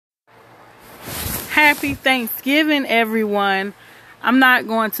Happy Thanksgiving, everyone. I'm not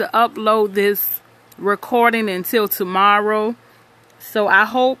going to upload this recording until tomorrow. So I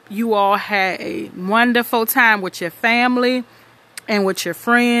hope you all had a wonderful time with your family and with your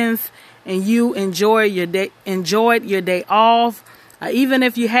friends, and you enjoyed your day off. Even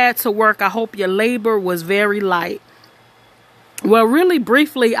if you had to work, I hope your labor was very light. Well, really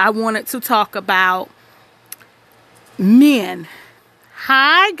briefly, I wanted to talk about men.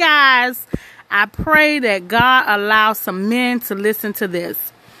 Hi, guys. I pray that God allows some men to listen to this.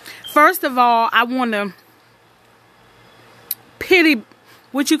 First of all, I want to piggyback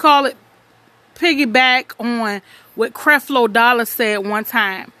on what Creflo Dollar said one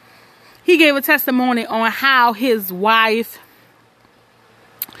time. He gave a testimony on how his wife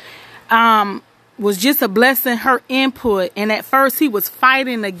was just a blessing, her input. And at first he was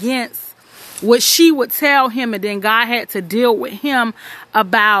fighting against what she would tell him. And then God had to deal with him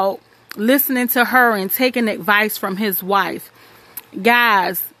about listening to her and taking advice from his wife.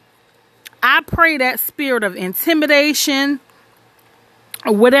 Guys, I pray that spirit of intimidation,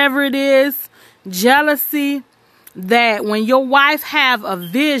 or whatever it is, jealousy, that when your wife have a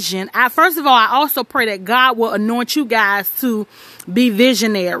vision, first of all, I also pray that God will anoint you guys to be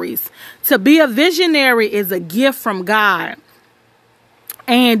visionaries. To be a visionary is a gift from God.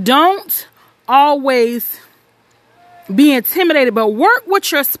 And don't always be intimidated, but work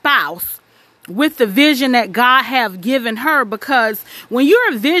with your spouse with the vision that God have given her. Because when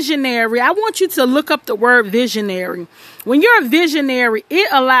you're a visionary, I want you to look up the word visionary. When you're a visionary, it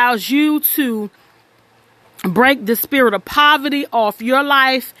allows you to break the spirit of poverty off your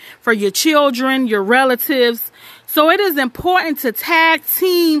life, for your children, your relatives. So it is important to tag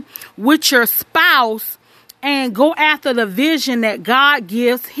team with your spouse and go after the vision that God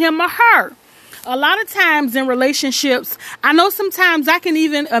gives him or her. A lot of times in relationships, I know sometimes I can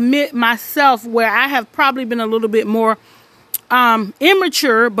even admit myself where I have probably been a little bit more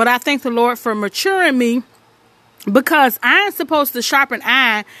immature, but I thank the Lord for maturing me, because I am supposed to sharpen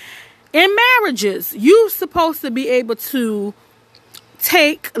iron. In marriages, you're supposed to be able to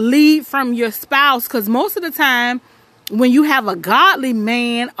take lead from your spouse, because most of the time when you have a godly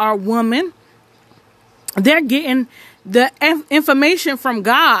man or woman, they're getting the information from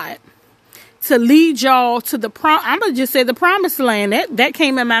God to lead y'all to the I'm going to just say the promised land. That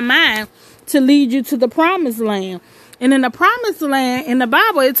came in my mind, to lead you to the promised land. And in the promised land, in the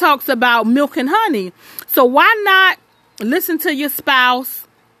Bible, it talks about milk and honey. So why not listen to your spouse?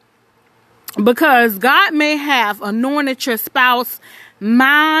 Because God may have anointed your spouse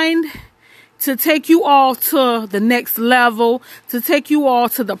mind to take you all to the next level, to take you all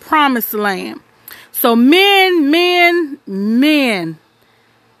to the promised land. So men,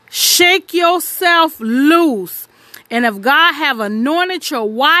 shake yourself loose. And if God have anointed your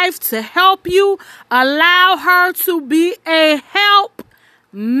wife to help you, allow her to be a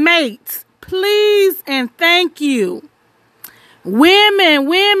helpmate. Please and thank you.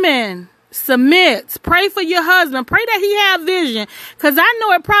 Women, submit. Pray for your husband. Pray that he have vision. Because I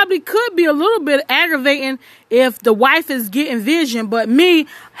know it probably could be a little bit aggravating if the wife is getting vision. But me,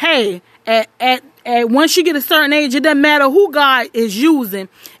 hey, once you get a certain age, it doesn't matter who God is using.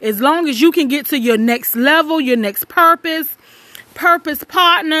 As long as you can get to your next level, your next purpose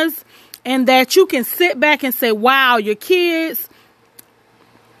partners, and that you can sit back and say, wow, your kids,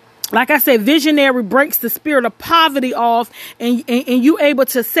 like I said, visionary breaks the spirit of poverty off, and you able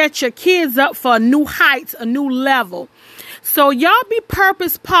to set your kids up for a new heights, a new level. So y'all be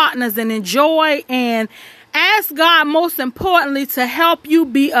purpose partners and enjoy, and ask God, most importantly, to help you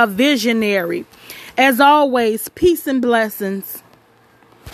be a visionary. As always, peace and blessings.